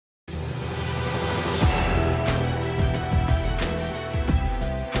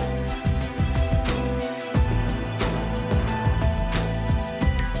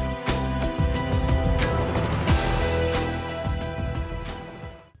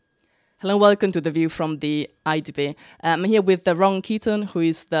Hello and welcome to The View from the IADB. I'm here with Ron Caton, who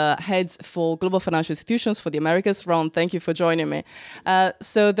is the head for Global Financial Institutions for the Americas. Ron, thank you for joining me.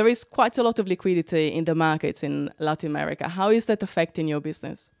 So there is quite a lot of liquidity in the markets in Latin America. How is that affecting your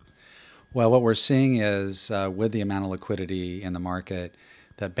business? Well, what we're seeing is with the amount of liquidity in the market,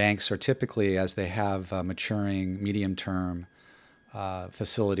 that banks are typically, as they have maturing medium-term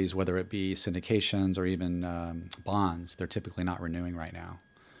facilities, whether it be syndications or even bonds, they're typically not renewing right now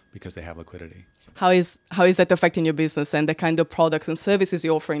because they have liquidity. How is that affecting your business and the kind of products and services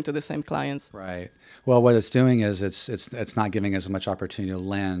you're offering to the same clients? Right. Well, what it's doing is it's not giving us much opportunity to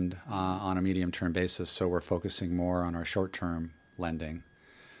lend on a medium-term basis, so we're focusing more on our short-term lending.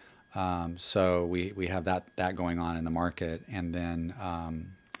 So we have that going on in the market, and then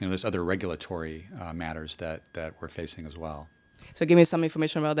there's other regulatory matters that we're facing as well. So give me some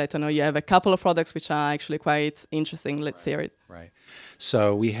information about that. I know you have a couple of products which are actually quite interesting. Let's hear it. Right.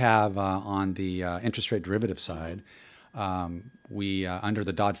 So we have on the interest rate derivative side, under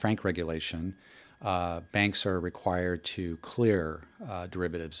the Dodd-Frank regulation, banks are required to clear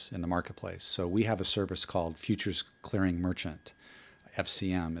derivatives in the marketplace. So we have a service called Futures Clearing Merchant.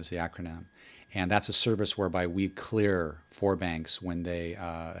 FCM is the acronym. And that's a service whereby we clear for banks when they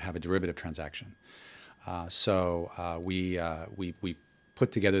have a derivative transaction. We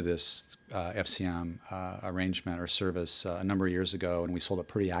put together this FCM arrangement or service a number of years ago, and we sold it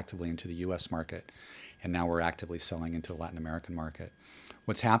pretty actively into the U.S. market, and now we're actively selling into the Latin American market.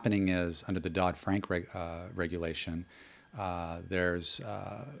 What's happening is under the Dodd-Frank regulation,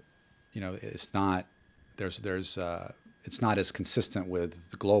 it's not as consistent with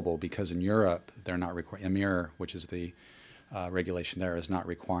the global, because in Europe they're not requiring EMIR, which is the regulation there, is not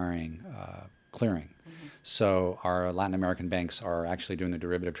requiring clearing. Mm-hmm. So our Latin American banks are actually doing the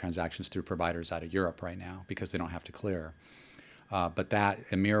derivative transactions through providers out of Europe right now because they don't have to clear. But that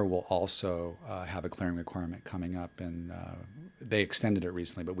EMIR will also have a clearing requirement coming up, and they extended it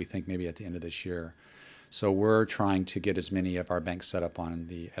recently, but we think maybe at the end of this year. So we're trying to get as many of our banks set up on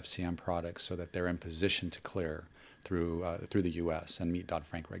the FCM products so that they're in position to clear through the U.S. and meet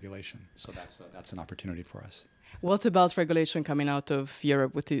Dodd-Frank regulation. So that's an opportunity for us. What about regulation coming out of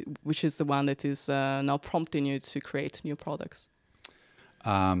Europe, which is the one that is now prompting you to create new products?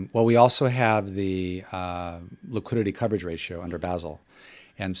 Well, we also have the liquidity coverage ratio under Basel.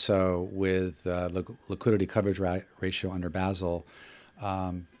 And so with the liquidity coverage ratio under Basel,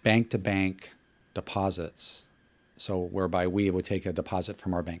 bank-to-bank deposits, so whereby we would take a deposit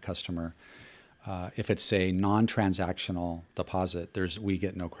from our bank customer, if it's a non-transactional deposit, we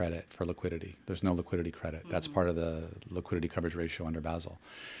get no credit for liquidity. There's no liquidity credit. That's part of the liquidity coverage ratio under Basel.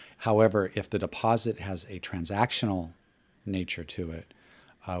 However, if the deposit has a transactional nature to it,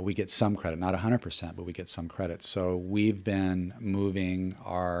 we get some credit, not 100%, but we get some credit. So we've been moving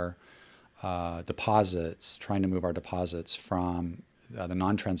our deposits, trying to move our deposits from the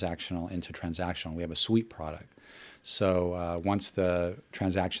non-transactional into transactional. We have a sweep product. So once the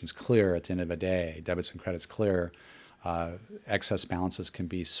transaction's clear at the end of the day, debits and credits clear, excess balances can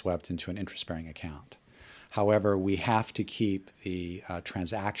be swept into an interest-bearing account. However, we have to keep the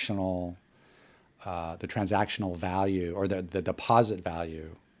transactional value, or the deposit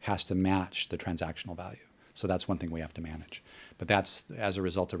value has to match the transactional value. So that's one thing we have to manage. But that's, as a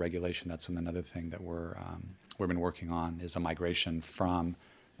result of regulation, that's another thing that we've been working on, is a migration from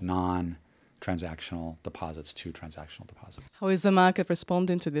non-transactional deposits to transactional deposits. How is the market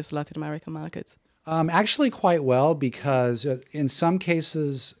responding to these Latin American markets? Actually quite well, because in some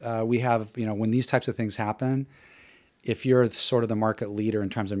cases we have, when these types of things happen, if you're sort of the market leader in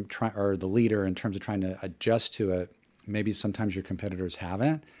terms of trying to adjust to it, maybe sometimes your competitors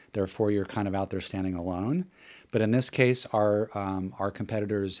haven't. Therefore, you're kind of out there standing alone. But in this case, our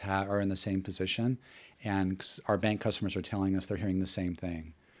competitors are in the same position, and our bank customers are telling us they're hearing the same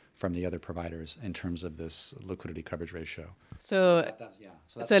thing from the other providers in terms of this liquidity coverage ratio. So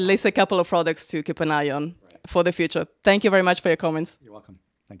at least a couple of products to keep an eye on for the future. Thank you very much for your comments. You're welcome.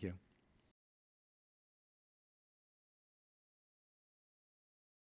 Thank you.